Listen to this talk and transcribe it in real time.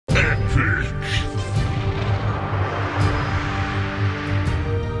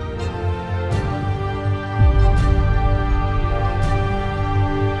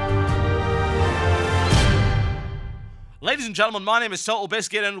Ladies and gentlemen, my name is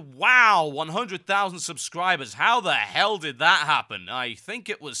Totalbiscuit, and wow, 100,000 subscribers. How the hell did that happen? I think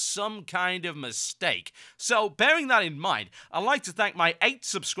it was some kind of mistake. So, bearing that in mind, I'd like to thank my 8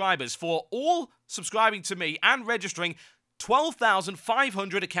 subscribers for all subscribing to me and registering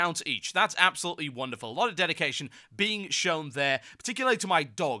 12,500 accounts each. That's absolutely wonderful. A lot of dedication being shown there, particularly to my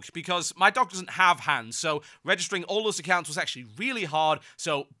dog, because my dog doesn't have hands, so registering all those accounts was actually really hard,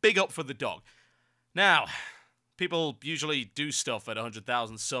 so big up for the dog. Now, people usually do stuff at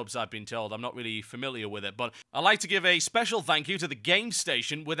 100,000 subs, I've been told. I'm not really familiar with it, but I'd like to give a special thank you to the Game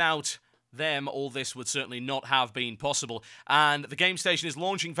Station. Without them, all this would certainly not have been possible. And the Game Station is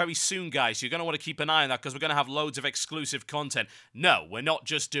launching very soon, guys, so you're going to want to keep an eye on that because we're going to have loads of exclusive content. No, we're not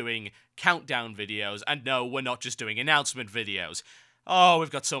just doing countdown videos, and no, we're not just doing announcement videos. Oh, we've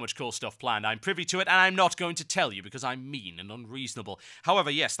got so much cool stuff planned. I'm privy to it, and I'm not going to tell you because I'm mean and unreasonable.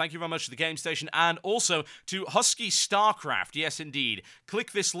 However, yes, thank you very much to the Game Station and also to Husky Starcraft. Yes, indeed.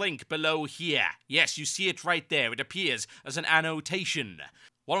 Click this link below here. Yes, you see it right there. It appears as an annotation.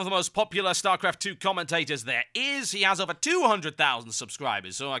 One of the most popular StarCraft 2 commentators there is. He has over 200,000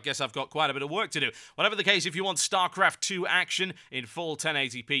 subscribers, so I guess I've got quite a bit of work to do. Whatever the case, if you want StarCraft 2 action in full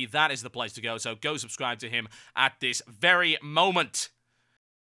 1080p, that is the place to go, so go subscribe to him at this very moment.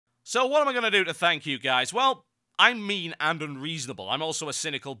 So what am I going to do to thank you guys? Well, I'm mean and unreasonable. I'm also a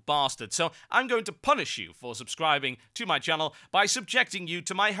cynical bastard, so I'm going to punish you for subscribing to my channel by subjecting you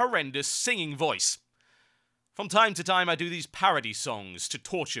to my horrendous singing voice. From time to time, I do these parody songs to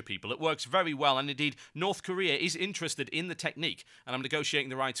torture people. It works very well, and indeed, North Korea is interested in the technique, and I'm negotiating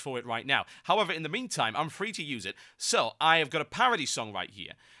the rights for it right now. However, in the meantime, I'm free to use it, so I have got a parody song right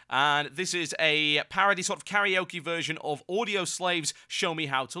here. And this is a parody sort of karaoke version of Audioslave's Show Me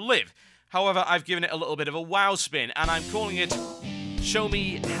How to Live. However, I've given it a little bit of a wow spin, and I'm calling it Show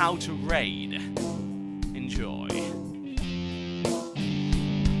Me How to Raid. Enjoy.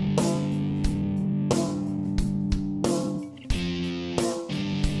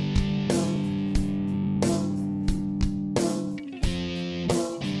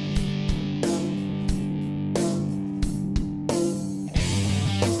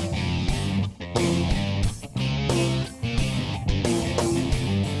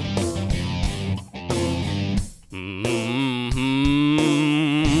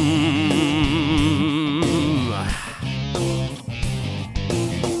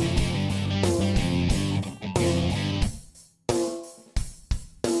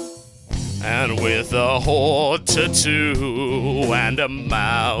 And with a horde to 2 and a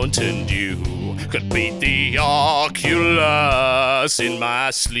Mountain Dew, could beat the Occulus in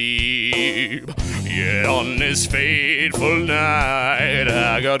my sleep. Yet on this fateful night,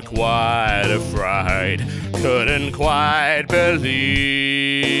 I got quite a fright. Couldn't quite believe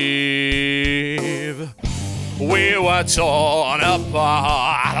we were torn apart.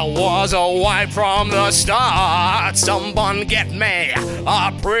 Was a wipe from the start. Someone get me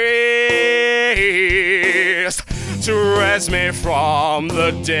a priest to raise me from the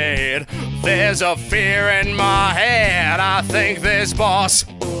dead. There's a fear in my head. I think this boss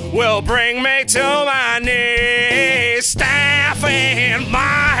will bring me to my knees. Staff in my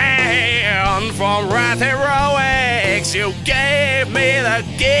hand from wrath heroics. You gave me the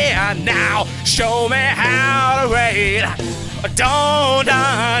gear, now show me how to raid. I don't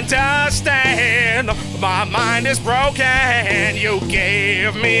understand, my mind is broken. You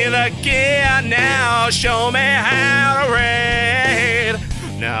gave me the gear, now show me how to raid.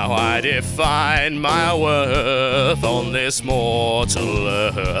 Now I define my worth on this mortal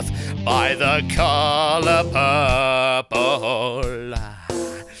earth by the color purple.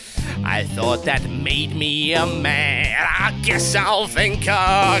 I thought that made me a man. I guess I'll think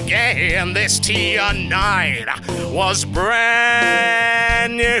again. This tier 9 was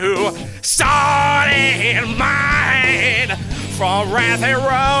brand new, starting mine. From wrath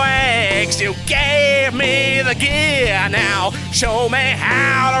heroics, you gave me the gear. Now show me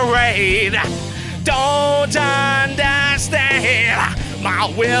how to raid. Don't understand, my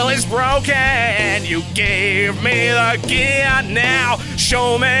will is broken. You gave me the gear, now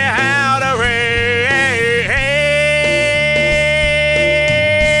show me how to raid.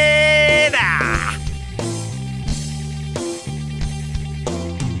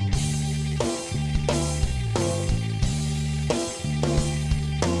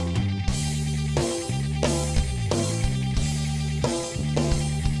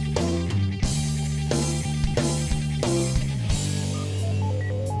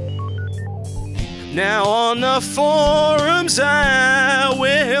 Now on the forums I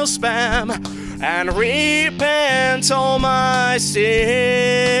will spam and repent all my sins.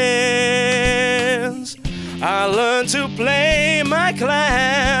 I learned to play my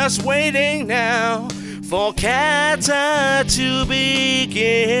class, waiting now for kata to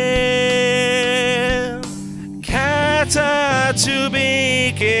begin. Kata to begin.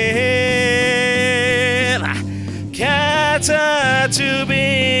 Kata to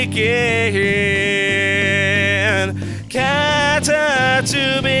begin. Kata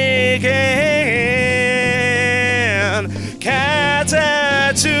to begin.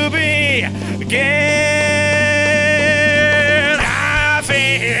 Kata to begin. Knife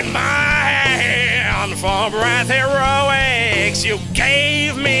in my hand for breath heroics. You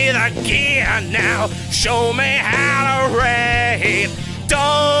gave me the gear, now show me how to raid.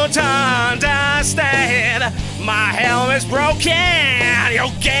 Don't understand, my helmet's broken. You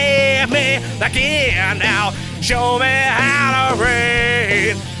gave me the gear, now show me how to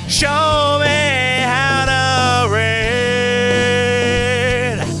raid. Show me how to raid.